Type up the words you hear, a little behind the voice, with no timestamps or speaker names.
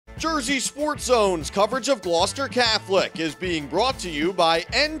Jersey Sports Zone's coverage of Gloucester Catholic is being brought to you by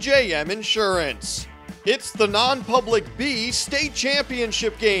NJM Insurance. It's the non-public B state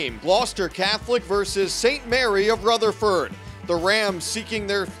championship game, Gloucester Catholic versus St. Mary of Rutherford. The Rams seeking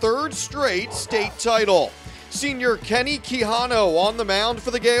their third straight state title. Senior Kenny Quijano on the mound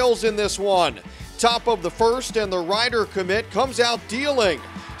for the Gales in this one. Top of the first and the rider commit comes out dealing.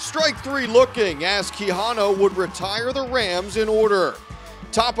 Strike three looking as Quijano would retire the Rams in order.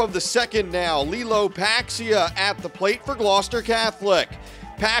 Top of the second now, Lilo Paxia at the plate for Gloucester Catholic.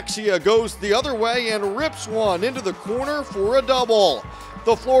 Paxia goes the other way and rips one into the corner for a double.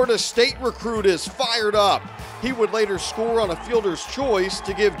 The Florida State recruit is fired up. He would later score on a fielder's choice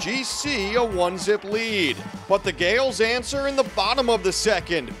to give GC a 1-zip lead. But the Gales answer in the bottom of the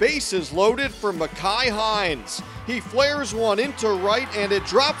second. Bases loaded for Mekhi Hines. He flares one into right and it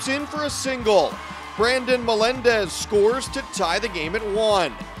drops in for a single. Brandon Melendez scores to tie the game at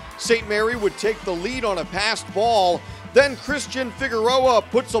 1. St. Mary would take the lead on a passed ball. Then Christian Figueroa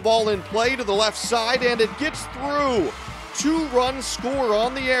puts the ball in play to the left side and it gets through. 2-run score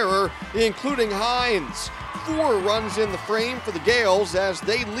on the error, including Hines. 4 runs in the frame for the Gales as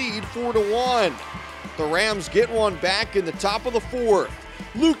they lead 4-1. The Rams get one back in the top of the fourth.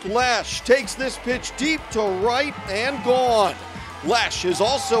 Luke Lesh takes this pitch deep to right and gone. Lesh is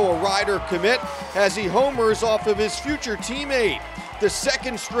also a rider commit as he homers off of his future teammate. The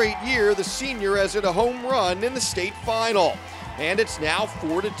second straight year the senior has hit a home run in the state final. And it's now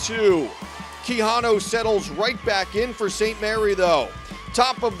 4-2. Quijano settles right back in for St. Mary though.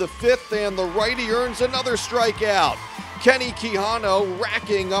 Top of the fifth and the righty earns another strikeout. Kenny Quijano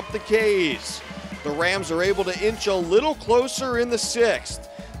racking up the Ks. The Rams are able to inch a little closer in the sixth.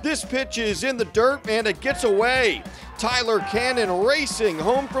 This pitch is in the dirt and it gets away. Tyler Cannon racing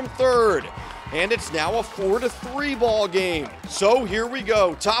home from third. And it's now a 4-3 ball game. So here we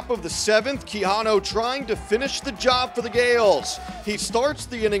go. Top of the seventh, Quijano trying to finish the job for the Gales. He starts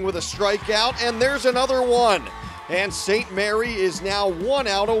the inning with a strikeout and there's another one. And St. Mary is now 1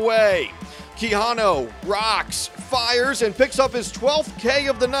 out away. Quijano rocks, fires, and picks up his 12th K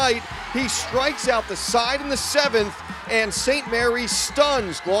of the night. He strikes out the side in the seventh, and St. Mary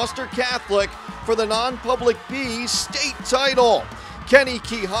stuns Gloucester Catholic for the non-public B state title. Kenny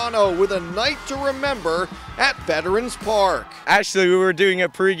Quijano with a night to remember at Veterans Park. Actually, we were doing a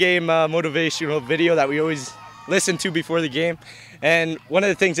pregame motivational video that we always listen to before the game. And one of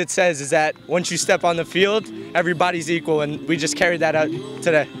the things it says is that once you step on the field, everybody's equal, and we just carried that out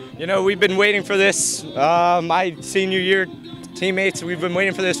today. You know, we've been waiting for this. My senior year teammates, we've been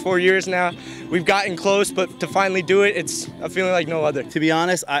waiting for this 4 years now. We've gotten close, but to finally do it, it's a feeling like no other. To be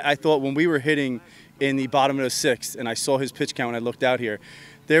honest, I thought when we were hitting in the bottom of the sixth and I saw his pitch count when I looked out here,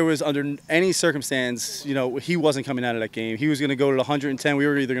 there was under any circumstance, you know, he wasn't coming out of that game. He was going to go to 110. We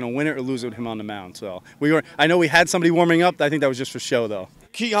were either going to win it or lose it with him on the mound. So I know we had somebody warming up. I think that was just for show, though.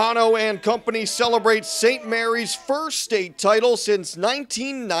 Quijano and company celebrate St. Mary's first state title since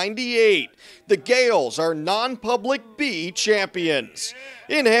 1998. The Gales are non-public B champions.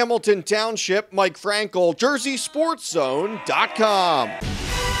 In Hamilton Township, Mike Frankel, JerseySportsZone.com.